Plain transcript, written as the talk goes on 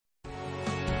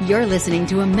You're listening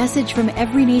to a message from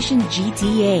Every Nation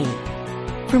GTA.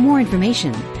 For more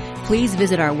information, please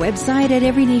visit our website at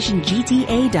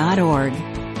everynationgta.org.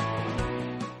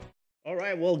 All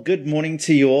right, well, good morning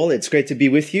to you all. It's great to be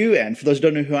with you. And for those who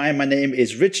don't know who I am, my name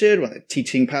is Richard, one of the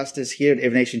teaching pastors here at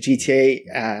Every Nation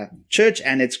GTA Church.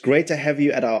 And it's great to have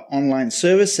you at our online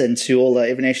service, and to all the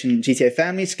Every Nation GTA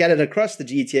family scattered across the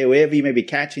GTA, wherever you may be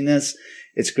catching this.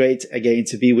 It's great again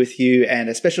to be with you, and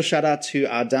a special shout out to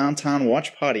our downtown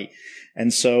watch party.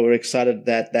 And so we're excited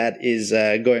that that is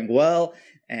going well,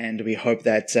 and we hope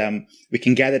that we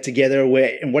can gather together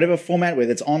in whatever format,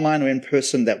 whether it's online or in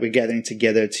person, that we're gathering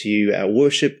together to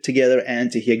worship together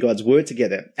and to hear God's word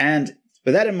together. And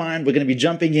with that in mind, we're going to be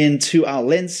jumping into our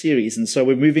Lent series. And so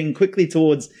we're moving quickly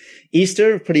towards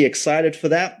Easter. Pretty excited for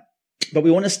that. But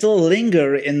we want to still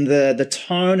linger in the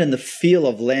tone and the feel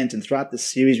of Lent. And throughout this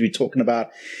series, we're talking about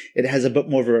it has a bit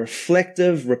more of a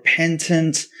reflective,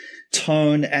 repentant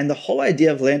tone. And the whole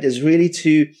idea of Lent is really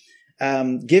to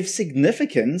give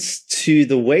significance to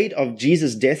the weight of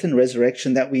Jesus' death and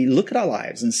resurrection, that we look at our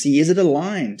lives and see, is it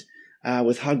aligned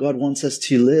with how God wants us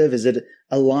to live? Is it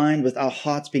aligned with our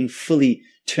hearts being fully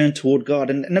turned toward God?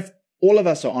 And if all of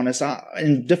us are honest,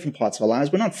 in different parts of our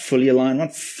lives, we're not fully aligned,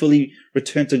 not fully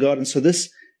returned to God. And so this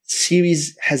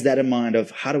series has that in mind, of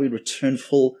how do we return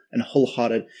full and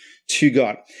wholehearted to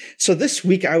God. So this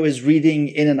week I was reading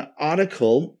in an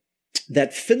article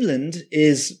that Finland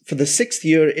is, for the 6th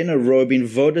year in a row, being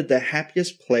voted the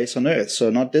happiest place on earth. So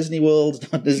not Disney World,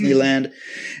 not Disneyland.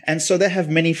 And so they have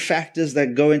many factors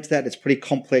that go into that. It's pretty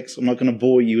complex. I'm not going to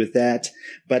bore you with that.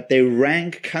 But they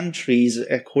rank countries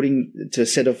according to a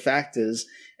set of factors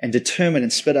and determine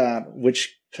and spit out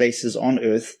which places on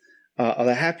earth are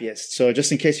the happiest. So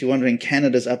just in case you're wondering,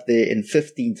 Canada's up there in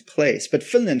 15th place. But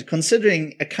Finland,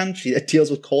 considering a country that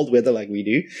deals with cold weather like we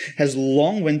do, has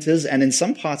long winters and in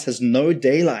some parts has no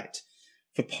daylight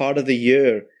for part of the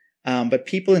year. But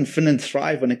people in Finland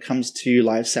thrive when it comes to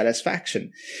life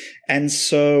satisfaction. And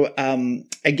so,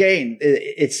 again,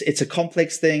 it's a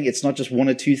complex thing. It's not just one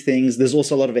or two things. There's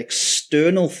also a lot of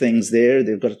external things there.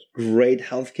 They've got great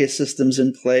healthcare systems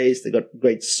in place. They've got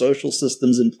great social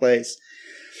systems in place.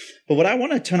 But what I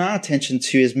want to turn our attention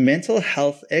to is mental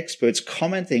health experts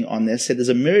commenting on this. Said there's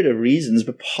a myriad of reasons,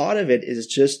 but part of it is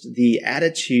just the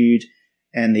attitude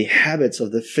and the habits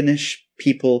of the Finnish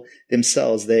people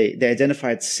themselves. They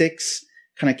identified 6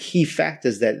 kind of key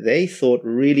factors that they thought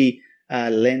really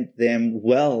lent them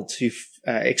well to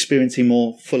experiencing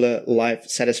more fuller life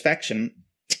satisfaction.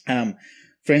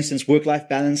 For instance, work-life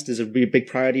balance is a really big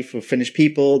priority for Finnish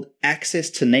people.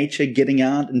 Access to nature, getting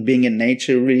out and being in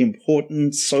nature, really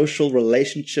important. Social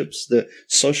relationships, the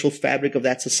social fabric of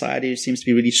that society seems to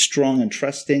be really strong and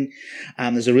trusting.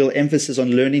 There's a real emphasis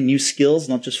on learning new skills,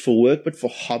 not just for work, but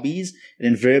for hobbies, and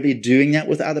invariably doing that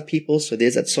with other people. So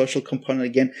there's that social component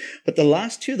again. But the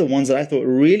last two, the ones that I thought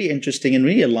were really interesting and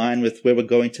really align with where we're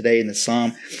going today in the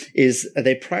Psalm, is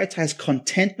they prioritize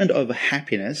contentment over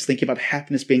happiness, thinking about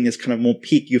happiness being this kind of more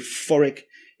peak euphoric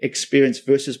experience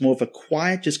versus more of a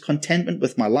quiet, just contentment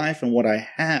with my life and what I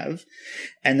have.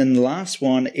 And then the last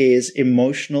one is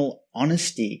emotional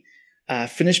honesty.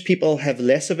 Finnish people have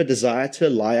less of a desire to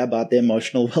lie about their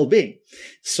emotional well-being.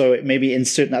 So maybe in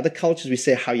certain other cultures, we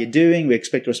say, how are you doing? We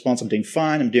expect a response, I'm doing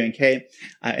fine, I'm doing okay.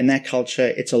 In that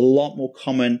culture, it's a lot more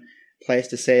common place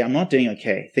to say, I'm not doing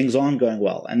okay, things aren't going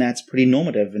well. And that's pretty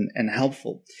normative and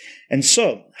helpful. And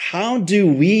so how do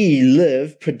we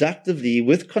live productively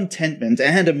with contentment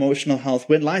and emotional health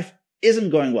when life isn't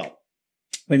going well?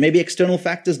 When maybe external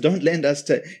factors don't lend us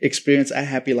to experience a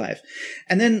happy life.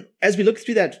 And then as we look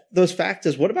through those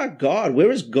factors, what about God? Where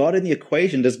is God in the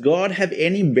equation? Does God have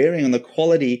any bearing on the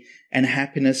quality and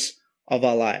happiness of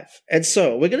our life? And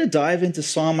so we're going to dive into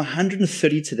Psalm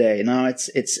 130 today. Now it's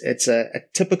a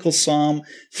typical psalm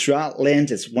throughout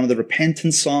Lent. It's one of the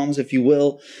repentant psalms, if you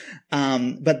will.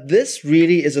 But this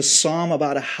really is a psalm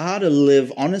about how to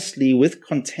live honestly with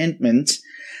contentment,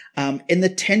 in the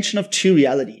tension of two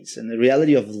realities, and the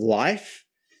reality of life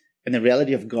and the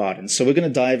reality of God. And so we're going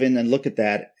to dive in and look at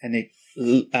that and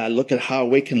look at how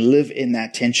we can live in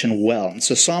that tension well. And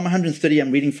so Psalm 130,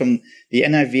 I'm reading from the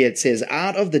NIV. It says,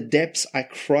 out of the depths I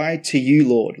cry to you,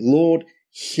 Lord. Lord,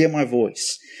 hear my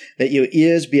voice. Let your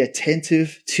ears be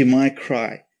attentive to my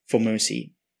cry for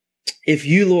mercy. If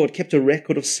you, Lord, kept a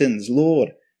record of sins,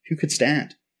 Lord, who could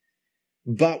stand?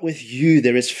 But with you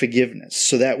there is forgiveness,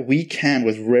 so that we can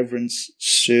with reverence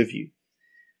serve you.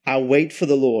 I wait for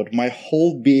the Lord. My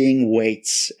whole being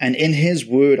waits, and in his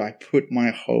word I put my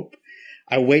hope.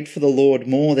 I wait for the Lord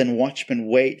more than watchmen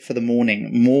wait for the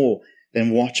morning, more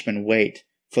than watchmen wait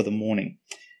for the morning.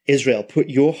 Israel, put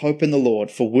your hope in the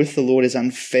Lord, for with the Lord is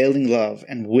unfailing love,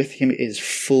 and with him is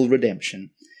full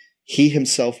redemption. He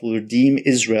himself will redeem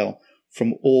Israel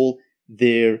from all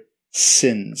their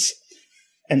sins.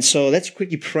 And so let's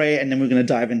quickly pray, and then we're going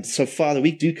to dive in. So, Father,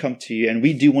 we do come to you, and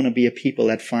we do want to be a people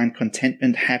that find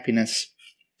contentment, happiness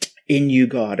in you,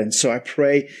 God. And so I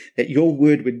pray that your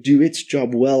word would do its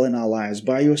job well in our lives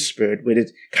by your Spirit. Would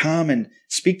it come and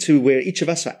speak to where each of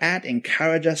us are at,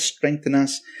 encourage us, strengthen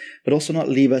us, but also not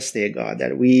leave us there, God,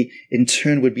 that we in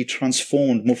turn would be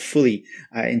transformed more fully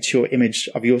into your image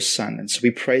of your Son. And so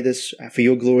we pray this for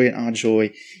your glory and our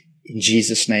joy. In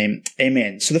Jesus' name,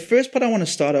 amen. So the first part I want to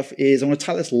start off is I want to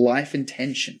title this Life in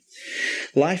Tension.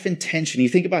 Life in tension. You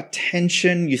think about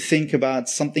tension, you think about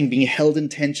something being held in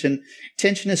tension.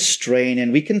 Tension is strain,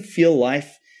 and we can feel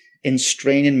life in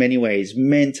strain in many ways,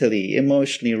 mentally,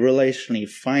 emotionally, relationally,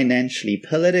 financially,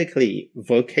 politically,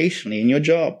 vocationally, in your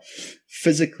job,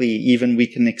 physically, even we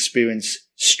can experience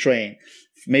strain.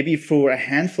 Maybe for a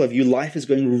handful of you, life is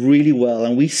going really well,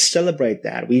 and we celebrate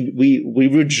that. We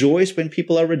rejoice when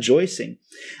people are rejoicing.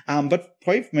 But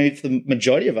probably maybe for the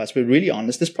majority of us, we're really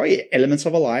honest, there's probably elements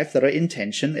of our life that are in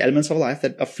tension, elements of our life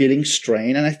that are feeling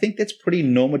strain. And I think that's pretty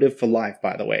normative for life,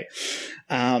 by the way.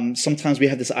 Sometimes we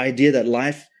have this idea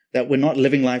that we're not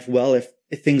living life well if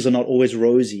things are not always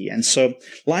rosy. And so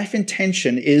life in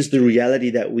tension is the reality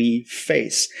that we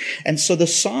face. And so the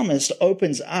psalmist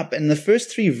opens up, and in the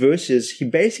first 3 verses, he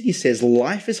basically says,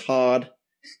 life is hard,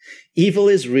 evil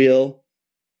is real,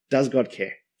 does God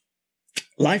care?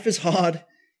 Life is hard,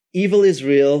 evil is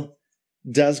real,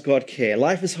 does God care?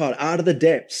 Life is hard, out of the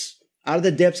depths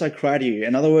I cry to you.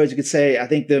 In other words, you could say, I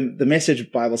think the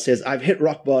Message Bible says, I've hit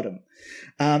rock bottom.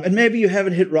 And maybe you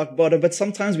haven't hit rock bottom, but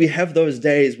sometimes we have those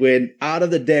days when out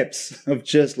of the depths of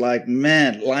just like,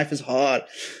 man, life is hard,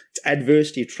 it's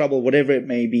adversity, trouble, whatever it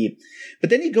may be.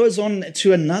 But then he goes on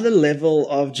to another level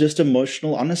of just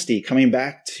emotional honesty, coming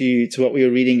back to what we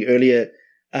were reading earlier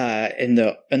in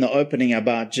the opening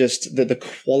about just the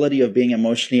quality of being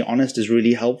emotionally honest is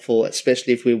really helpful,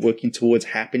 especially if we're working towards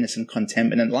happiness and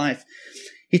contentment in life.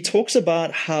 He talks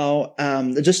about how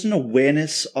just an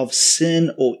awareness of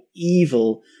sin or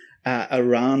evil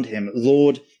around him.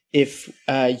 Lord, if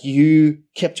you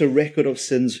kept a record of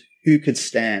sins, who could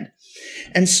stand?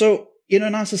 And so, in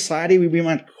our society, we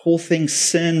might call things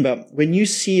sin, but when you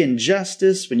see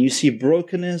injustice, when you see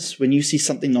brokenness, when you see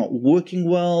something not working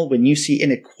well, when you see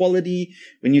inequality,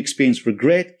 when you experience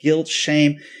regret, guilt,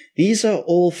 shame, these are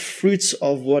all fruits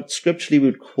of what scripturally we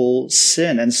would call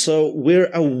sin. And so we're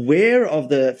aware of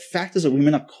the factors that we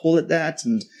may not call it that,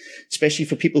 and especially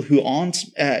for people who aren't,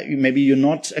 maybe you're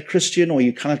not a Christian or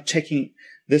you're kind of checking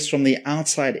this from the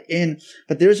outside in,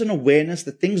 but there is an awareness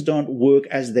that things don't work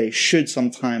as they should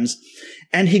sometimes.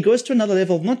 And he goes to another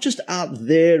level, not just out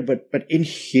there, but in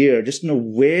here, just an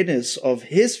awareness of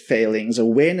his failings,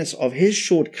 awareness of his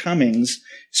shortcomings,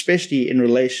 especially in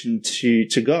relation to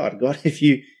God. God, if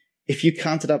you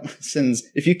counted up my sins,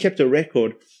 if you kept a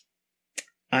record,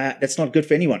 that's not good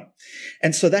for anyone.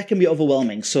 And so that can be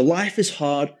overwhelming. So life is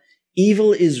hard.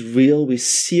 Evil is real. We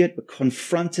see it. We're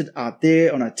confronted out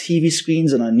there on our TV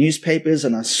screens and our newspapers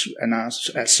and our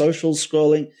social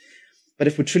scrolling. But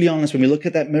if we're truly honest, when we look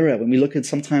at that mirror, when we look at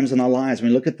sometimes in our lives,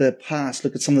 when we look at the past,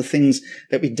 look at some of the things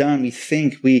that we've done, we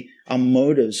think our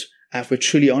motives, if we're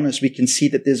truly honest, we can see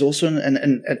that there's also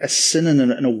a sin and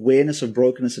an awareness of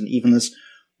brokenness and evilness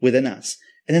within us.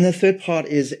 And then the third part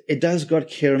is, does God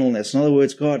care in all this? In other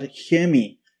words, God, hear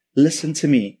me, listen to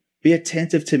me, be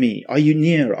attentive to me. Are you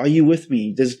near? Are you with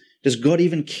me? Does God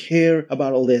even care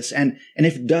about all this? And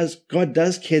if God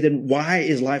does care, then why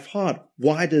is life hard?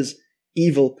 Why does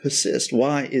evil persist?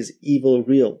 Why is evil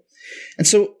real? And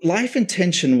so life in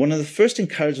tension, one of the first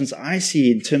encouragements I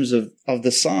see in terms of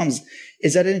the Psalms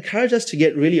is that it encourages us to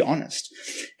get really honest.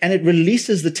 And it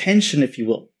releases the tension, if you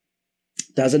will.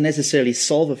 Doesn't necessarily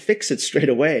solve or fix it straight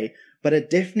away, but it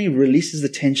definitely releases the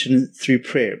tension through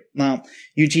prayer. Now,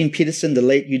 Eugene Peterson, the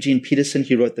late Eugene Peterson,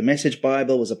 he wrote the Message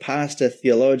Bible, was a pastor,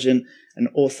 theologian, an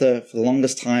author for the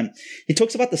longest time. He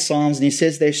talks about the Psalms, and he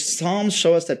says the Psalms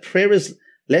show us that prayer is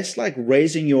less like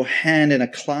raising your hand in a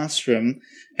classroom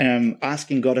and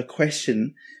asking God a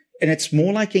question, and it's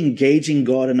more like engaging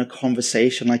God in a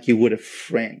conversation like you would a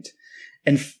friend.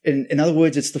 And in other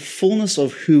words, it's the fullness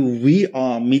of who we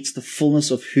are meets the fullness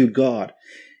of who God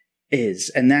is.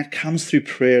 And that comes through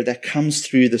prayer, that comes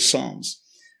through the Psalms.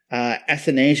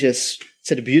 Athanasius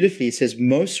said it beautifully. He says,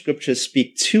 most scriptures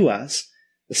speak to us,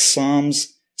 the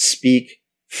Psalms speak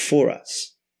for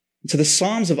us. And so the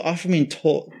Psalms have often been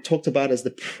talked about as the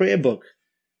prayer book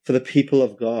for the people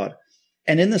of God.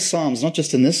 And in the Psalms, not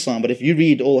just in this Psalm, but if you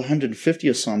read all 150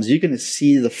 of Psalms, you're going to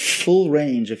see the full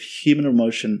range of human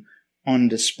emotion on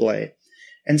display.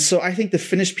 And so I think the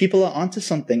Finnish people are onto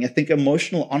something. I think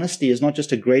emotional honesty is not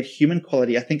just a great human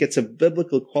quality. I think it's a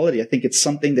biblical quality. I think it's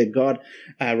something that God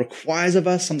requires of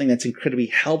us, something that's incredibly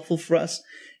helpful for us.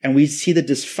 And we see the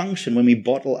dysfunction when we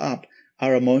bottle up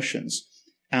our emotions.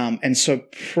 And so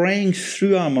praying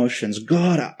through our emotions,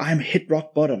 God, I'm hit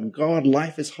rock bottom. God,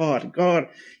 life is hard. God,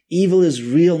 evil is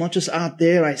real, not just out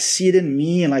there. I see it in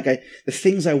me. And the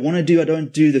things I want to do, I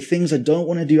don't do. The things I don't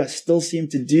want to do, I still seem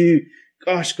to do.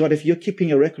 Gosh, God, if you're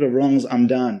keeping a record of wrongs, I'm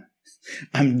done.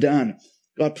 I'm done.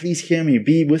 God, please hear me.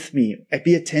 Be with me.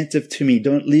 Be attentive to me.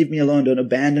 Don't leave me alone. Don't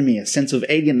abandon me. A sense of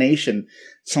alienation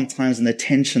sometimes in the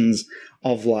tensions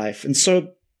of life. And so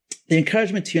the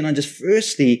encouragement to you and I just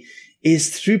firstly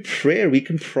is through prayer, we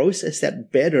can process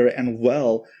that better and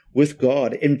well with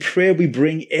God. In prayer, we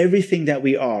bring everything that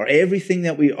we are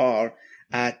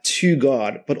to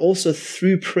God. But also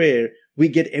through prayer, we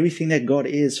get everything that God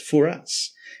is for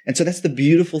us. And so that's the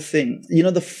beautiful thing. You know,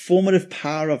 the formative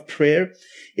power of prayer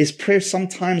is prayer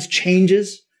sometimes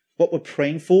changes what we're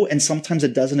praying for, and sometimes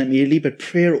it doesn't immediately, but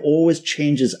prayer always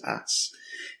changes us.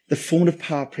 The formative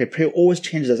power of prayer always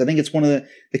changes us. I think it's one of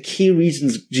the key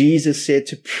reasons Jesus said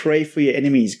to pray for your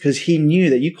enemies, because he knew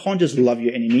that you can't just love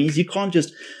your enemies. You can't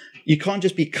just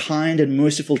be kind and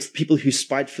merciful to people who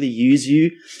spitefully use you.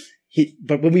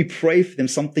 But when we pray for them,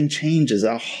 something changes.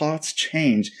 Our hearts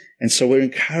change. And so we're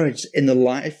encouraged in the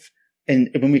life, and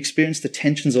when we experience the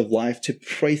tensions of life, to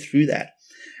pray through that.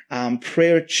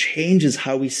 Prayer changes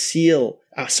how we see,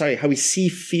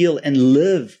 feel, and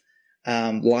live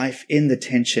life in the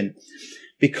tension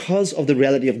because of the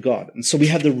reality of God. And so we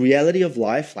have the reality of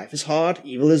life. Life is hard.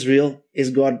 Evil is real. Is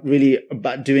God really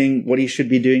about doing what he should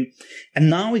be doing? And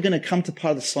now we're going to come to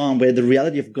part of the Psalm where the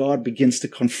reality of God begins to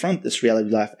confront this reality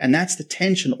of life. And that's the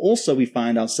tension also we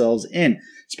find ourselves in,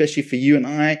 especially for you and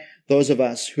I, those of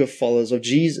us who are followers of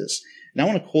Jesus. And I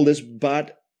want to call this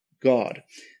 "but God."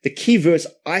 The key verse,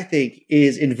 I think,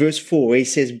 is in verse 4, where he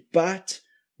says, "But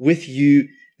with you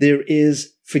there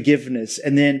is forgiveness."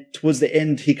 And then towards the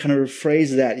end, he kind of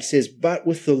rephrases that. He says, "But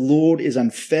with the Lord is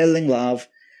unfailing love,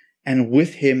 and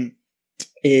with him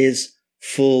is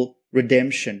full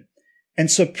redemption." And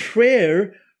so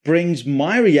prayer brings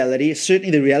my reality,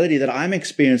 certainly the reality that I'm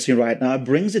experiencing right now,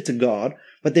 brings it to God.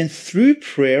 But then through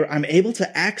prayer, I'm able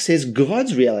to access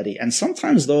God's reality. And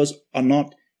sometimes those are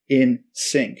not in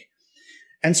sync.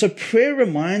 And so prayer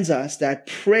reminds us that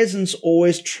presence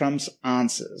always trumps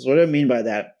answers. What do I mean by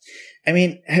that? I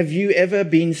mean, have you ever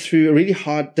been through a really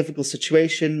hard, difficult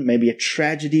situation, maybe a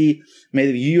tragedy,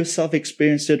 maybe you yourself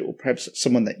experienced it, or perhaps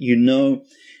someone that you know?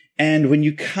 And when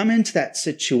you come into that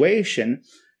situation,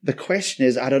 the question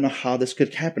is, I don't know how this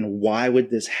could happen. Why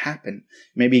would this happen?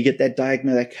 Maybe you get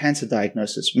that cancer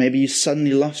diagnosis. Maybe you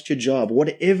suddenly lost your job.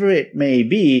 Whatever it may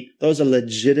be, those are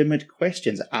legitimate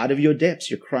questions. Out of your depths,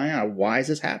 you're crying out, why is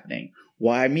this happening?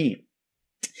 Why me?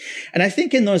 And I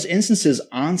think in those instances,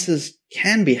 answers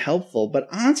can be helpful, but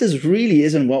answers really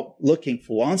isn't what we're looking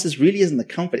for. Answers really isn't the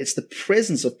comfort. It's the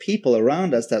presence of people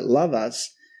around us that love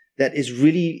us that is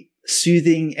really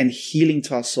soothing and healing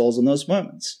to our souls in those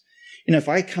moments. You know, if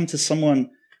I come to someone,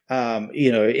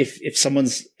 if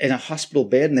someone's in a hospital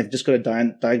bed and they've just got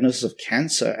a diagnosis of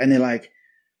cancer and they're like,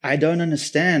 I don't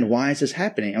understand. Why is this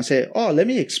happening? I'll say, let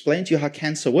me explain to you how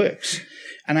cancer works.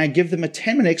 And I give them a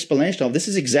 10-minute explanation of this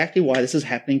is exactly why this is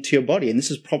happening to your body. And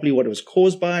this is probably what it was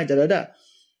caused by,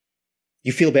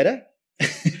 You feel better?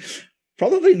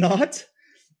 Probably not.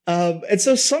 And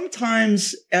so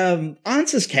sometimes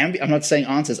answers can be, I'm not saying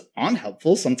answers aren't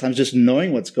helpful. Sometimes just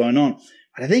knowing what's going on.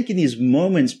 But I think in these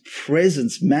moments,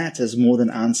 presence matters more than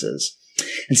answers.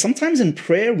 And sometimes in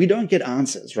prayer, we don't get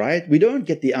answers, right? We don't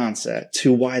get the answer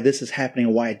to why this is happening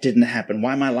or why it didn't happen,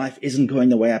 why my life isn't going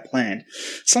the way I planned.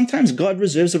 Sometimes God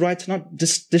reserves the right to not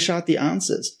dish out the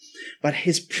answers, but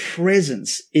his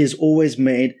presence is always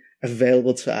made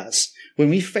available to us. When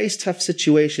we face tough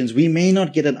situations, we may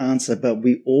not get an answer, but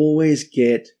we always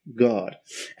get God.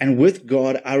 And with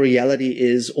God, our reality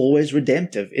is always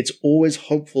redemptive. It's always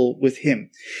hopeful with him.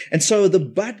 And so the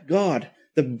but God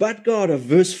of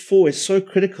verse 4 is so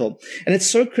critical. And it's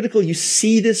so critical. You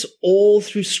see this all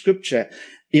through scripture.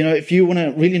 You know, if you want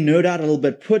to really nerd out a little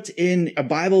bit, put in a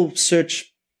Bible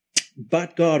search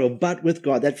but God or but with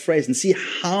God, that phrase, and see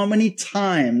how many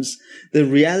times the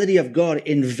reality of God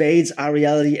invades our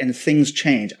reality and things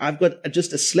change. I've got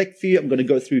just a select few I'm going to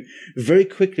go through very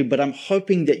quickly, but I'm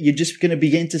hoping that you're just going to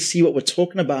begin to see what we're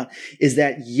talking about is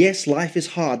that, yes, life is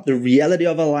hard. The reality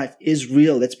of our life is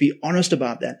real. Let's be honest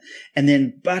about that. And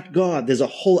then, but God, there's a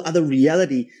whole other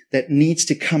reality that needs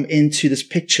to come into this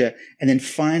picture, and then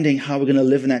finding how we're going to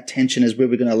live in that tension is where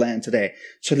we're going to land today.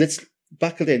 So let's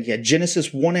buckle in here. Genesis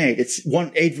 1:8. It's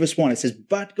 1:8 verse 1. It says,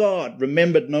 but God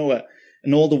remembered Noah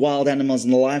and all the wild animals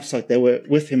and the livestock that were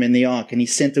with him in the ark, and he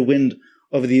sent a wind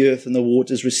over the earth and the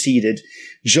waters receded.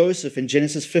 Joseph in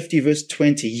Genesis 50 verse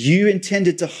 20. You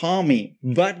intended to harm me,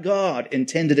 but God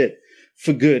intended it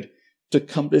for good to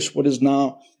accomplish what is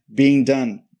now being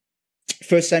done.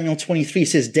 1 Samuel 23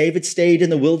 says, David stayed in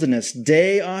the wilderness.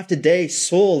 Day after day,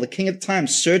 Saul, the king at the time,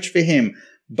 searched for him.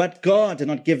 But God did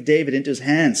not give David into his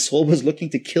hands. Saul was looking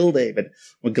to kill David.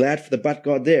 We're glad for the but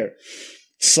God there.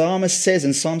 Psalmist says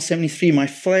in Psalm 73, my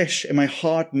flesh and my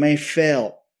heart may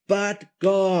fail, but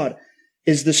God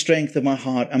is the strength of my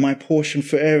heart and my portion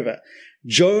forever.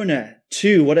 Jonah,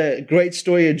 too, what a great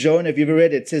story of Jonah. If you've ever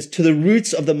read it, it says, to the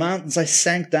roots of the mountains I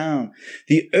sank down.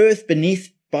 The earth beneath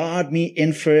barred me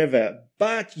in forever.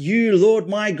 But you, Lord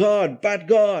my God, but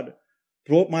God,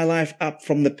 brought my life up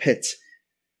from the pit.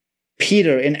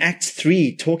 Peter in Acts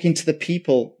 3, talking to the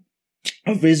people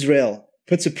of Israel,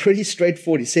 puts it pretty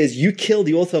straightforward. He says, you killed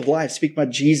the author of life, speak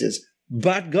about Jesus,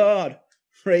 but God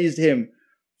raised him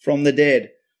from the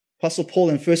dead. Apostle Paul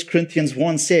in 1 Corinthians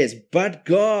 1 says, but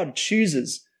God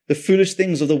chooses the foolish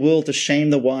things of the world to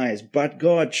shame the wise, but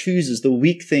God chooses the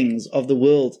weak things of the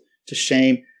world to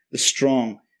shame the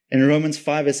strong. In Romans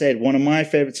 5 verse 8, one of my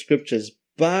favorite scriptures,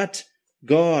 but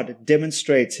God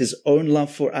demonstrates his own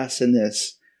love for us in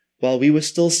this. While we were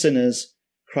still sinners,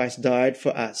 Christ died for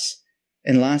us.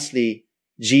 And lastly,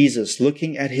 Jesus,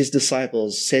 looking at his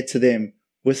disciples, said to them,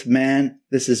 with man,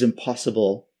 this is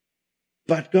impossible.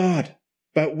 But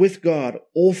with God,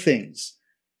 all things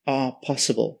are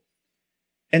possible.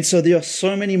 And so there are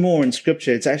so many more in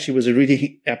Scripture. It actually was a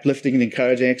really uplifting and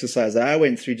encouraging exercise that I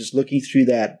went through, just looking through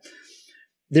that.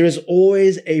 There is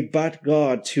always a but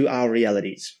God to our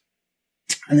realities.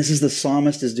 And this is the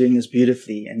psalmist is doing this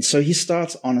beautifully. And so he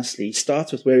starts honestly. He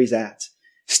starts with where he's at.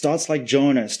 Starts like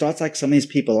Jonah. Starts like some of these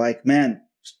people. Like, man,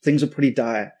 things are pretty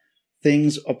dire.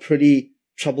 Things are pretty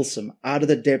troublesome. Out of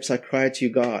the depths I cry to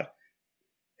you, God.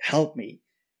 Help me.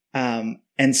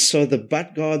 And so the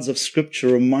but gods of Scripture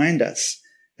remind us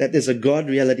that there's a God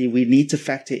reality we need to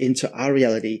factor into our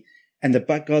reality. And the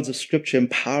but gods of Scripture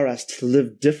empower us to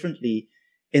live differently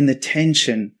in the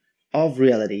tension of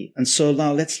reality. And so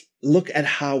now let's look at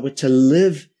how we're to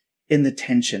live in the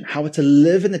tension, how we're to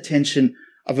live in the tension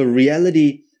of a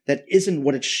reality that isn't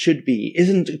what it should be,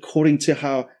 isn't according to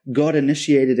how God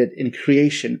initiated it in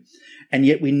creation. And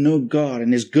yet we know God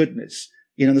and his goodness.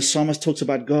 You know, the psalmist talks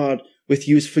about God with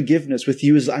you is forgiveness, with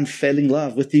you is unfailing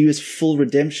love, with you is full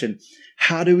redemption.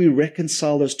 How do we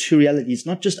reconcile those two realities,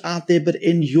 not just out there, but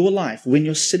in your life, when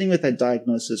you're sitting with that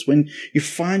diagnosis, when you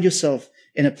find yourself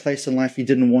in a place in life you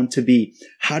didn't want to be?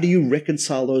 How do you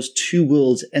reconcile those two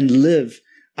worlds and live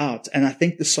out? And I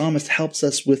think the psalmist helps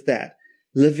us with that,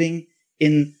 living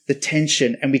in the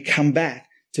tension. And we come back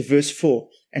to verse 4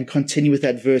 and continue with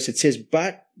that verse. It says,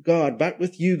 but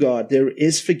with you, God, there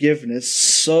is forgiveness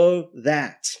so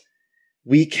that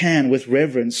we can with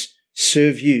reverence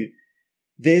serve you.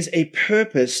 There's a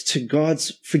purpose to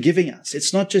God's forgiving us.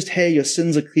 It's not just, hey, your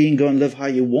sins are clean, go and live how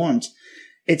you want.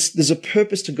 There's a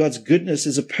purpose to God's goodness.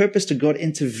 There's a purpose to God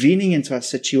intervening into our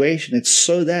situation. It's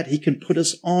so that he can put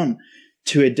us on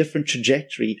to a different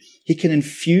trajectory. He can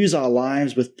infuse our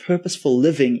lives with purposeful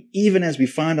living, even as we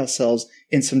find ourselves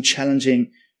in some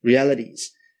challenging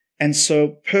realities. And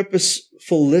so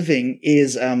purposeful living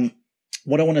is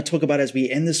what I want to talk about as we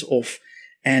end this off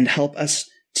and help us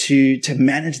to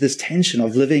manage this tension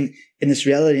of living in this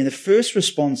reality. And the first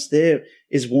response there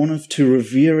is one of to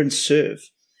revere and serve.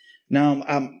 Now,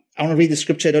 I want to read the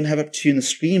scripture. I don't have it to you on the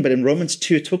screen, but in Romans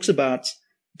 2, it talks about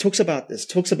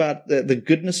the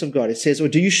goodness of God. It says, or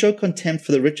do you show contempt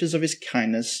for the riches of his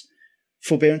kindness,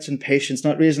 forbearance and patience,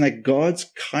 not realizing that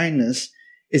God's kindness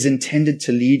is intended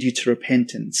to lead you to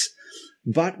repentance?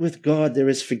 But with God, there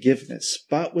is forgiveness.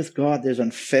 But with God, there's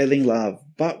unfailing love.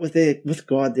 But with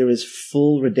God, there is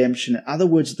full redemption. In other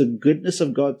words, the goodness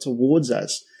of God towards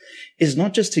us is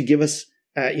not just to give us,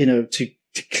 to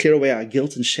clear away our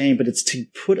guilt and shame, but it's to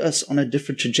put us on a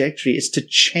different trajectory. It's to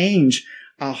change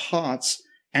our hearts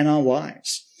and our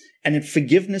lives. And if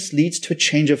forgiveness leads to a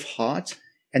change of heart,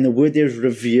 and the word there is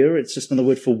revere, it's just another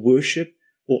word for worship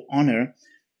or honor,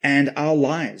 and our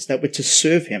lives, that we're to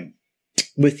serve him.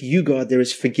 with you, God, there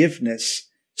is forgiveness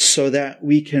so that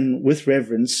we can, with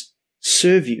reverence,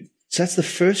 serve you. So that's the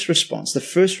first response. The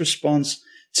first response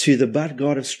to the but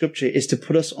God of Scripture is to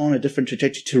put us on a different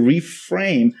trajectory, to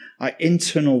reframe our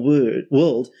internal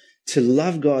world, to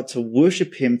love God, to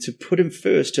worship Him, to put Him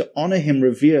first, to honor Him,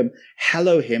 revere Him,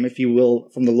 hallow Him, if you will,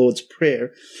 from the Lord's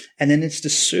Prayer. And then it's to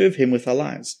serve Him with our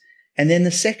lives. And then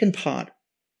the second part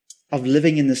of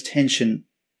living in this tension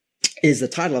is the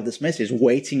title of this message,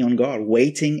 waiting on God,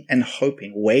 waiting and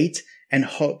hoping, wait and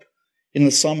hope. You know,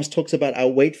 the psalmist talks about, I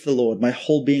wait for the Lord, my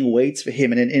whole being waits for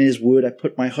Him, and in His word I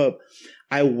put my hope.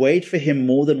 I wait for Him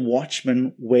more than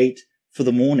watchmen wait for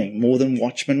the morning, more than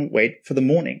watchmen wait for the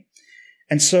morning.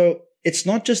 And so it's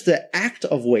not just the act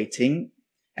of waiting.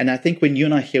 And I think when you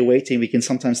and I hear waiting, we can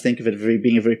sometimes think of it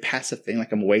being a very passive thing,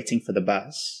 like I'm waiting for the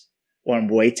bus or I'm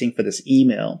waiting for this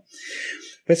email.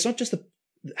 But it's not just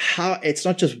it's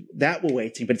not just that we're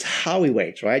waiting, but it's how we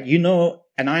wait, right? You know,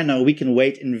 and I know we can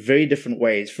wait in very different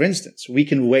ways. For instance, we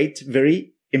can wait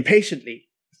very impatiently,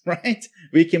 right?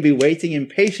 We can be waiting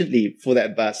impatiently for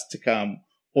that bus to come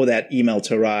or that email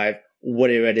to arrive,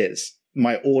 whatever it is,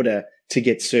 my order to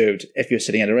get served if you're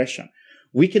sitting at a restaurant.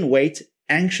 We can wait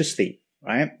anxiously,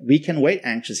 right? We can wait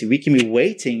anxiously. We can be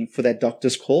waiting for that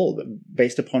doctor's call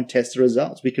based upon test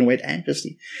results. We can wait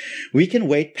anxiously. We can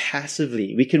wait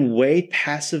passively. We can wait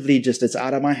passively, just it's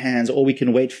out of my hands, or we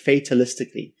can wait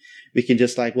fatalistically. We can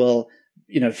just like, well,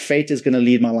 you know, fate is going to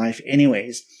lead my life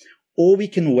anyways. Or we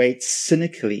can wait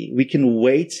cynically. We can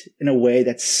wait in a way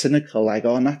that's cynical, like,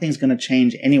 oh, nothing's going to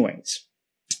change anyways.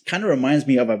 Kind of reminds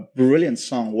me of a brilliant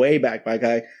song way back by a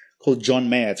guy called John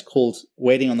Mayer. It's called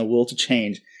Waiting on the World to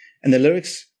Change. And the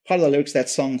lyrics, part of the lyrics of that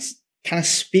song kind of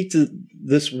speak to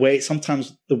this way,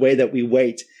 sometimes the way that we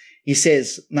wait. He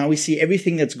says, now we see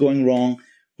everything that's going wrong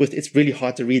with, it's really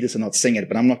hard to read this and not sing it,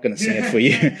 but I'm not going to sing it for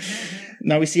you.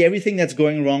 Now we see everything that's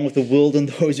going wrong with the world and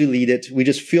those who lead it. We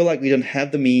just feel like we don't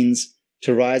have the means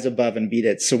to rise above and beat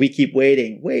it. So we keep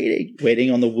waiting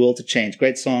on the world to change.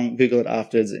 Great song. Google it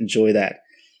afterwards. Enjoy that.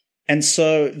 And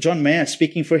so John Mayer,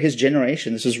 speaking for his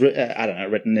generation, this was,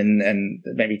 written in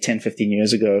maybe 10, 15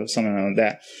 years ago, something like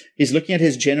that. He's looking at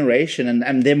his generation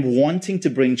and them wanting to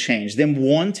bring change, them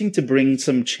wanting to bring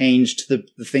some change to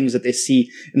the things that they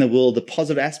see in the world, the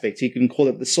positive aspects. You can call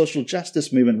it the social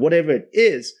justice movement, whatever it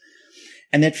is.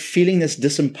 And that feeling this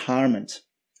disempowerment,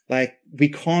 like we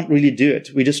can't really do it.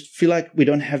 We just feel like we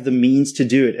don't have the means to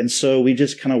do it. And so we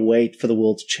just kind of wait for the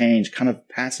world to change, kind of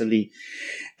passively.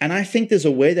 And I think there's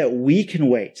a way that we can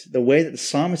wait. The way that the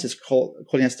psalmist is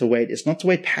calling us to wait is not to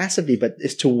wait passively, but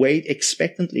is to wait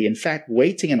expectantly. In fact,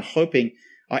 waiting and hoping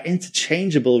are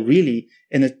interchangeable really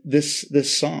in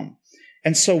this psalm.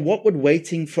 And so what would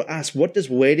waiting for us, what does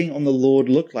waiting on the Lord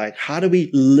look like? How do we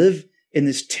live in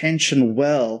this tension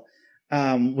well,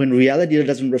 when reality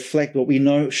doesn't reflect what we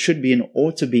know should be and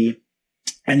ought to be,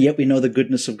 and yet we know the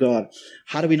goodness of God?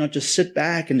 How do we not just sit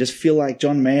back and just feel like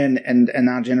John Mayer and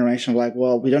our generation are like,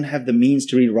 well, we don't have the means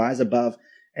to really rise above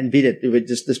and beat it. We're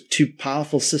just there's too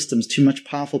powerful systems, too much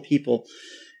powerful people.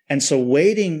 And so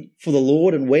waiting for the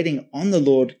Lord and waiting on the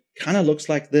Lord kind of looks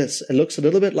like this. It looks a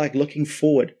little bit like looking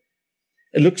forward.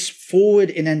 It looks forward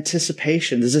in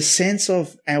anticipation. There's a sense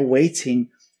of our waiting.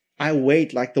 I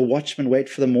wait like the watchmen wait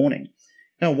for the morning.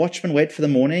 Now, watchmen wait for the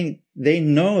morning. They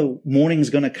know morning's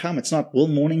going to come. It's not, will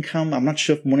morning come? I'm not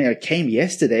sure if morning came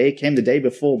yesterday, it came the day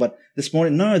before, but this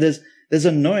morning, no, there's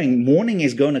a knowing morning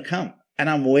is going to come, and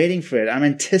I'm waiting for it. I'm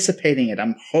anticipating it.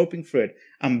 I'm hoping for it.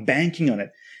 I'm banking on it.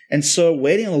 And so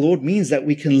waiting on the Lord means that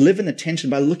we can live in the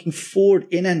tension by looking forward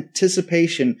in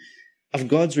anticipation of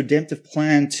God's redemptive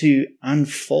plan to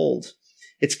unfold.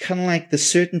 It's kind of like the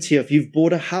certainty of you've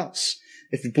bought a house,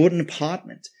 if you've bought an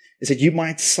apartment, is that you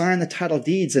might sign the title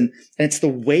deeds, and it's the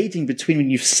waiting between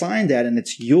when you've signed that and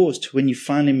it's yours to when you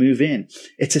finally move in.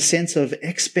 It's a sense of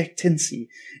expectancy.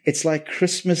 It's like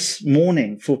Christmas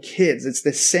morning for kids. It's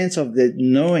the sense of the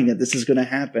knowing that this is going to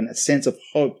happen, a sense of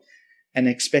hope and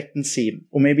expectancy.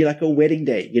 Or maybe like a wedding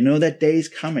day. You know that day is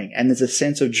coming and there's a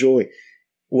sense of joy.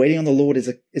 Waiting on the Lord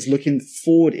is looking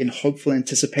forward in hopeful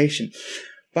anticipation.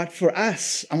 But for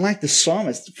us, unlike the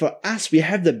psalmist, for us, we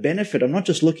have the benefit of not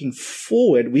just looking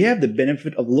forward, we have the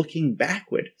benefit of looking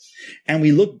backward. And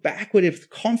we look backward with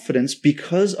confidence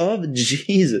because of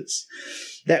Jesus.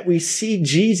 That we see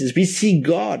Jesus, we see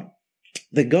God,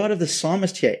 the God of the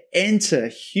psalmist here, enter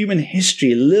human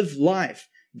history, live life,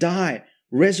 die,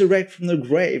 resurrect from the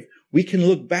grave. We can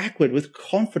look backward with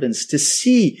confidence to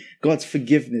see God's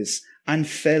forgiveness,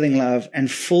 unfailing love,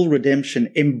 and full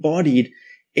redemption embodied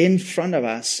in front of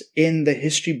us in the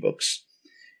history books.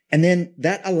 And then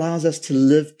that allows us to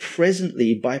live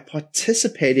presently by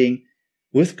participating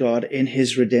with God in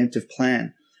his redemptive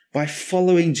plan by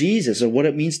following Jesus, or what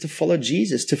it means to follow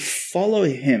Jesus, to follow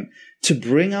him, to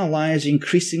bring our lives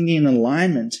increasingly in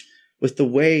alignment with the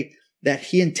way that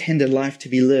he intended life to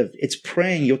be lived. It's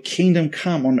praying your kingdom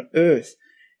come on earth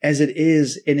as it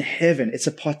is in heaven. It's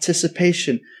a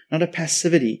participation, not a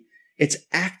passivity. It's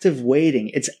active waiting.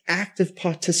 It's active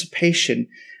participation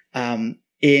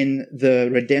in the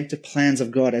redemptive plans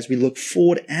of God as we look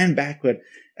forward and backward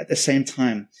at the same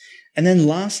time. And then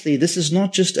lastly, this is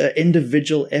not just an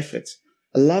individual effort.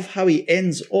 I love how he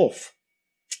ends off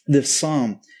the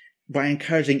psalm by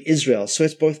encouraging Israel. So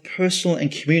it's both personal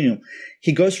and communal.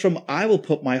 He goes from, I will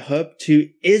put my hope, to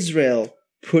Israel,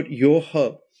 put your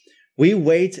hope. We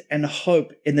wait and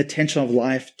hope in the tension of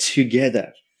life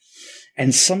together.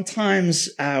 And sometimes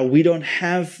we don't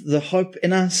have the hope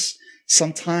in us.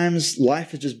 Sometimes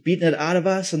life is just beating it out of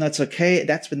us, and that's okay.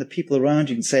 That's when the people around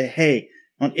you can say, hey,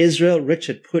 on Israel,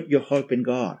 Richard, put your hope in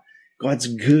God. God's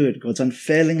good. God's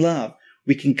unfailing love.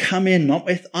 We can come in not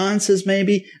with answers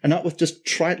maybe, and not with just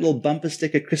trite little bumper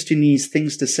sticker Christianese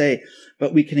things to say,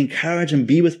 but we can encourage and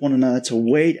be with one another to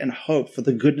wait and hope for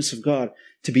the goodness of God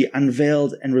to be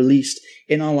unveiled and released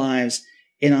in our lives,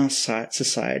 in our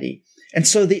society. And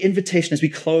so the invitation as we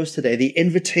close today, the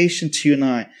invitation to you and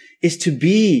I is to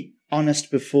be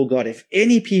honest before God. If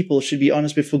any people should be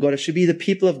honest before God, it should be the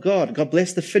people of God. God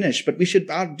bless the finish, but we should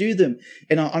outdo them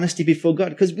in our honesty before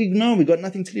God, because we know we've got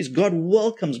nothing to lose. God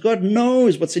welcomes. God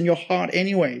knows what's in your heart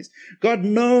anyways. God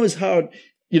knows how,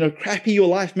 crappy your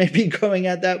life may be going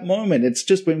at that moment. It's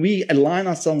just when we align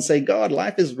ourselves and say, God,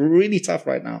 life is really tough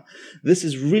right now. This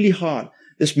is really hard.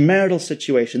 This marital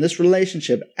situation, this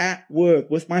relationship at work,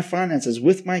 with my finances,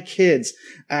 with my kids.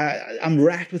 I'm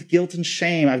racked with guilt and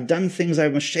shame. I've done things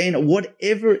I'm ashamed of.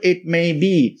 Whatever it may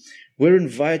be, we're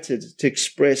invited to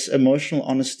express emotional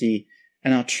honesty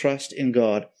and our trust in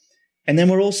God. And then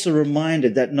we're also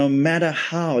reminded that no matter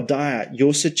how dire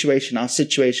your situation, our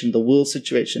situation, the world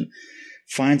situation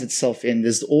finds itself in,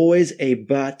 there's always a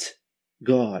but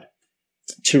God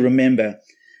to remember,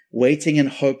 waiting and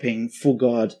hoping for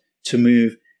God to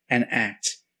move and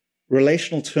act.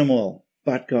 Relational turmoil,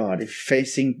 but God. If you're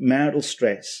facing marital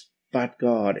stress, but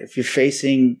God. If you're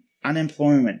facing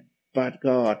unemployment, but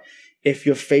God. If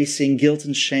you're facing guilt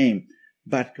and shame,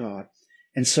 but God.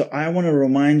 And so I want to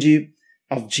remind you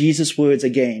of Jesus' words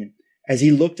again, as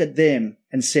he looked at them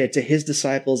and said to his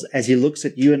disciples, as he looks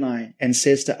at you and I and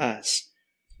says to us,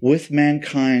 with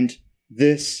mankind,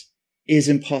 this is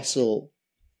impossible,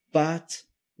 but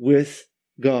with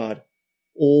God,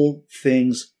 all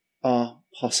things are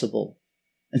possible.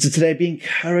 And so today, be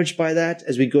encouraged by that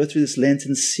as we go through this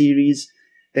Lenten series,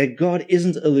 that God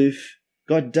isn't aloof.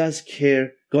 God does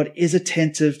care. God is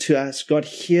attentive to us. God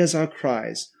hears our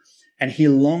cries, and he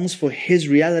longs for his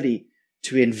reality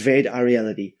to invade our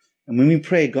reality. And when we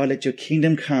pray, God, let your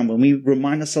kingdom come, when we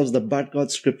remind ourselves of the but God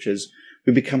scriptures,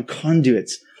 we become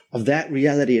conduits of that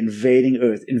reality invading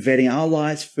earth, invading our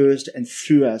lives first, and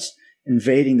through us,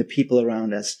 invading the people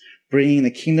around us, bringing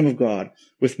the kingdom of God.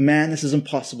 With man, this is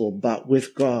impossible, but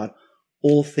with God,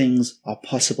 all things are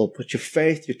possible. Put your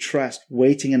faith, your trust,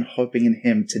 waiting and hoping in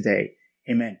him today.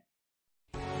 Amen.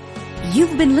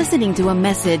 You've been listening to a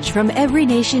message from Every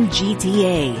Nation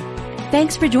GTA.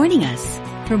 Thanks for joining us.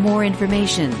 For more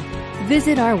information,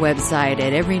 visit our website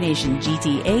at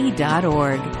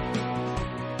everynationgta.org.